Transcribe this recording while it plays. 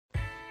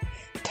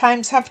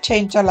times have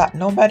changed a lot.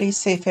 Nobody's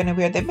safe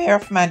anywhere. The mayor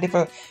of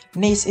Mandeville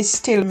niece is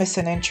still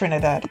missing in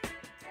Trinidad.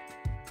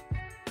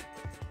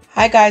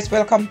 Hi guys,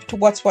 welcome to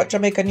What's What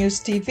Jamaica News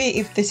TV.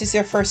 If this is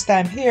your first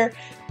time here,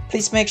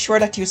 please make sure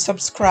that you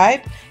subscribe.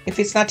 If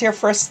it's not your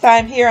first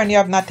time here and you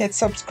have not yet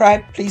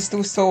subscribed, please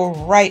do so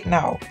right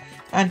now.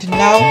 And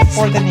now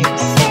for the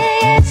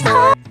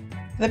news.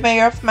 The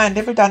mayor of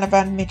Mandeville,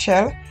 Donovan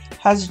Mitchell,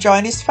 has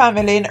joined his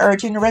family in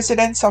urging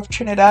residents of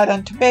Trinidad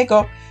and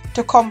Tobago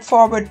to come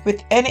forward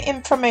with any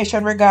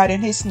information regarding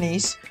his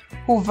niece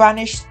who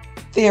vanished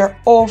there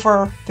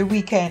over the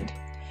weekend.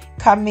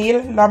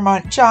 Kamalee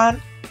Larmont John,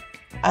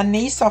 a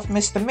niece of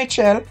Mr.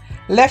 Mitchell,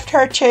 left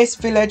her Chase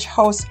Village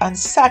house on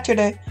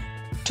Saturday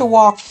to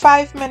walk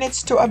 5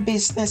 minutes to a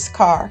business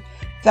car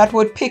that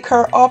would pick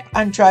her up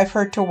and drive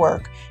her to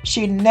work.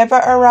 She never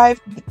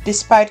arrived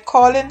despite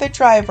calling the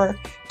driver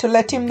to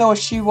let him know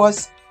she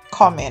was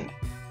coming.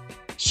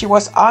 She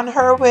was on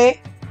her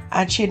way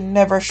and she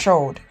never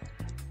showed.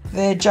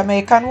 The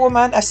Jamaican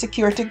woman, a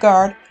security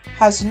guard,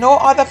 has no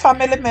other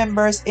family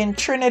members in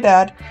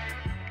Trinidad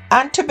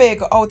and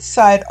Tobago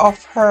outside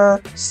of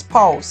her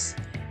spouse.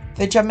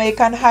 The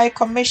Jamaican High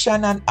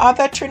Commission and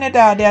other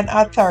Trinidadian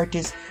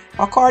authorities,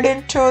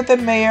 according to the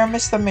mayor,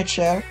 Mr.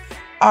 Mitchell,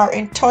 are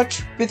in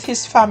touch with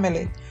his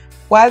family,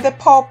 while the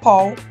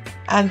Pow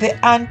and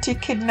the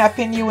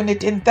anti-kidnapping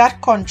unit in that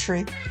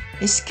country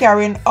is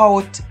carrying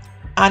out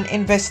an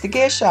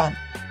investigation.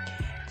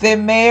 The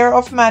mayor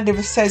of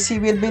Mandeville says he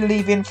will be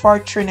leaving for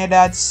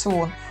Trinidad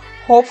soon.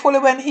 Hopefully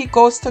when he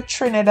goes to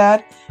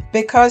Trinidad,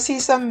 because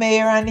he's a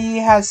mayor and he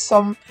has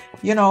some,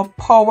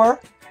 power.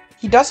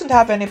 He doesn't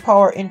have any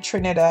power in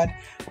Trinidad,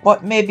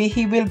 but maybe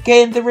he will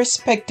gain the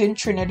respect in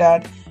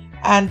Trinidad,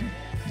 and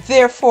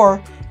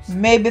therefore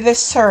maybe the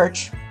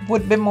search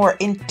would be more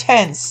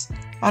intense,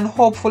 and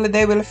hopefully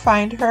they will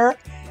find her.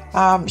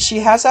 She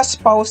has a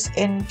spouse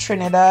in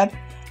Trinidad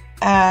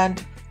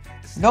and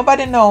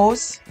nobody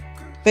knows,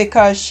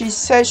 because she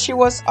says she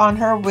was on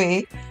her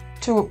way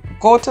to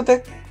go to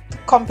the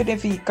company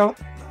vehicle,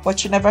 but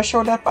she never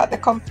showed up at the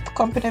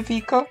company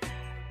vehicle.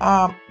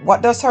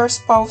 What does her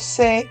spouse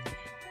say?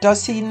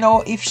 Does he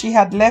know if she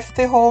had left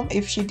the home,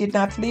 if she did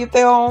not leave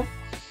the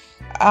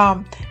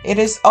home? It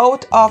is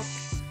out of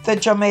the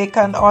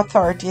Jamaican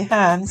authority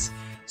hands,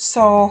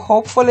 so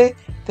hopefully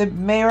the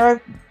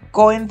mayor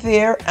going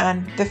there,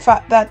 and the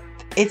fact that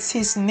it's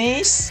his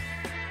niece,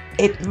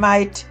 it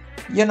might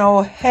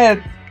help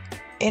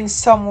in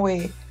some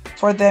way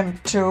for them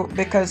to,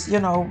 because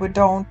we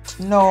don't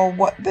know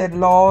what the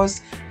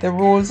laws, the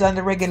rules and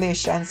the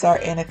regulations are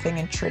anything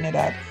in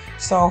Trinidad.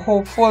 So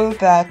hopeful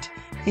that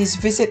his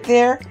visit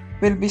there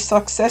will be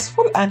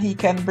successful and he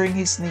can bring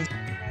his niece.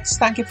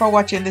 Thank you for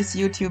watching this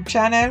YouTube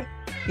channel.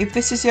 If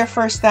this is your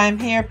first time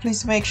here,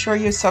 please make sure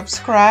you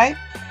subscribe.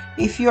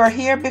 If you are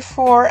here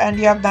before and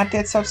you have not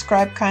yet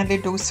subscribed, kindly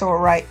do so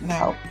right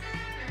now.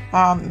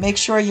 Make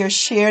sure you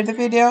share the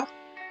video,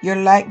 you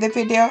like the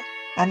video,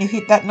 and you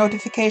hit that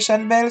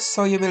notification bell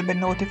so you will be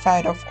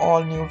notified of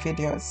all new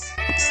videos.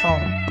 So